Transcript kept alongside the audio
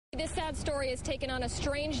This sad story has taken on a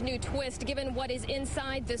strange new twist given what is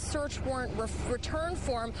inside the search warrant return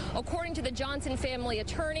form. According to the Johnson family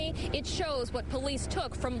attorney, it shows what police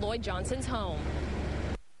took from Lloyd Johnson's home.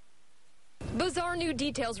 Bizarre new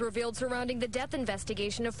details revealed surrounding the death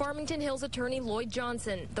investigation of Farmington Hills attorney Lloyd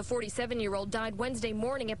Johnson. The 47-year-old died Wednesday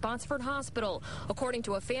morning at Botsford Hospital. According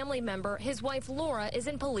to a family member, his wife Laura is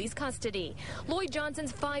in police custody. Lloyd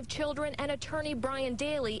Johnson's 5 children and attorney Brian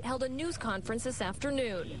Daly held a news conference this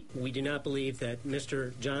afternoon. We do not believe that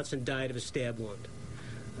Mr. Johnson died of a stab wound.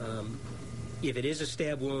 If it is a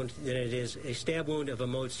stab wound, then it is a stab wound of a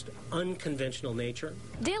most unconventional nature.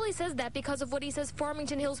 Daly says that because of what he says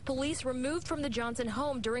Farmington Hills police removed from the Johnson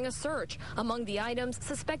home during a search. Among the items,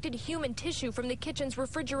 suspected human tissue from the kitchen's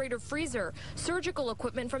refrigerator freezer, surgical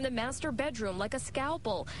equipment from the master bedroom like a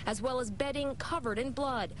scalpel, as well as bedding covered in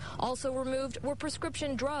blood. Also removed were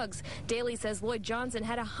prescription drugs. Daly says Lloyd Johnson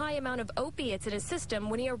had a high amount of opiates in his system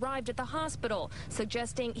when he arrived at the hospital,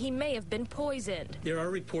 suggesting he may have been poisoned. There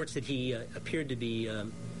are reports that he appeared to be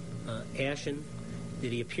ashen,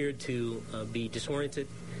 that he appeared to be disoriented,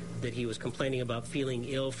 that he was complaining about feeling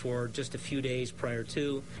ill for just a few days prior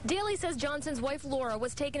to. Daly says Johnson's wife Laura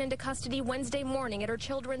was taken into custody Wednesday morning at her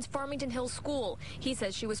children's Farmington Hills school. He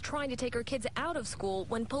says she was trying to take her kids out of school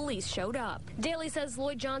when police showed up. Daly says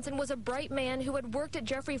Lloyd Johnson was a bright man who had worked at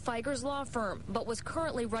Jeffrey Feiger's law firm, but was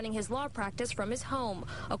currently running his law practice from his home.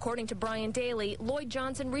 According to Brian Daly, Lloyd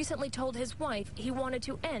Johnson recently told his wife he wanted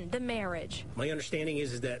to end the marriage. My understanding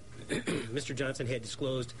is that Mr. Johnson had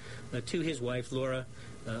disclosed to his wife Laura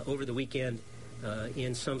over the weekend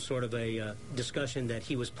in some sort of a discussion that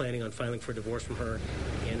he was planning on filing for divorce from her,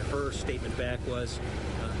 and her statement back was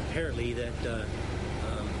apparently that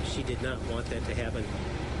she did not want that to happen.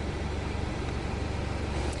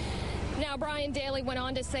 Now, Brian Daly went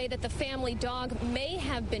on to say that the family dog may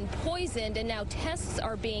have been poisoned, and now tests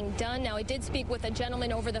are being done. Now, I did speak with a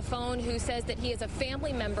gentleman over the phone who says that he is a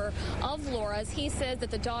family member of Laura's. He says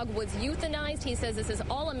that the dog was euthanized. He says this is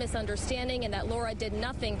all a misunderstanding and that Laura did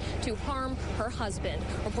nothing to harm her husband.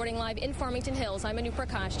 Reporting live in Farmington Hills, I'm Anu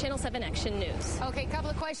Prakash, Channel 7 Action News. Okay,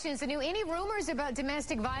 couple of questions. Anu, any rumors about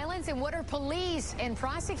domestic violence, and what are police and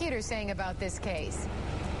prosecutors saying about this case?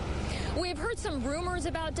 We've heard some rumors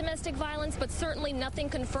about domestic violence, but certainly nothing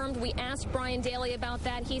confirmed. We asked Brian Daly about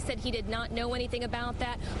that. He said he did not know anything about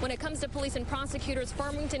that. When it comes to police and prosecutors,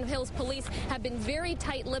 Farmington Hills police have been very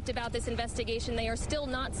tight-lipped about this investigation. They are still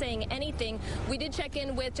not saying anything. We did check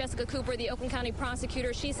in with Jessica Cooper, the Oakland County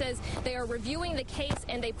prosecutor. She says they are reviewing the case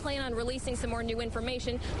and they plan on releasing some more new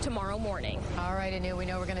information tomorrow morning. All right, Anu, we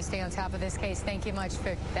know we're going to stay on top of this case. Thank you much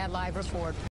for that live report.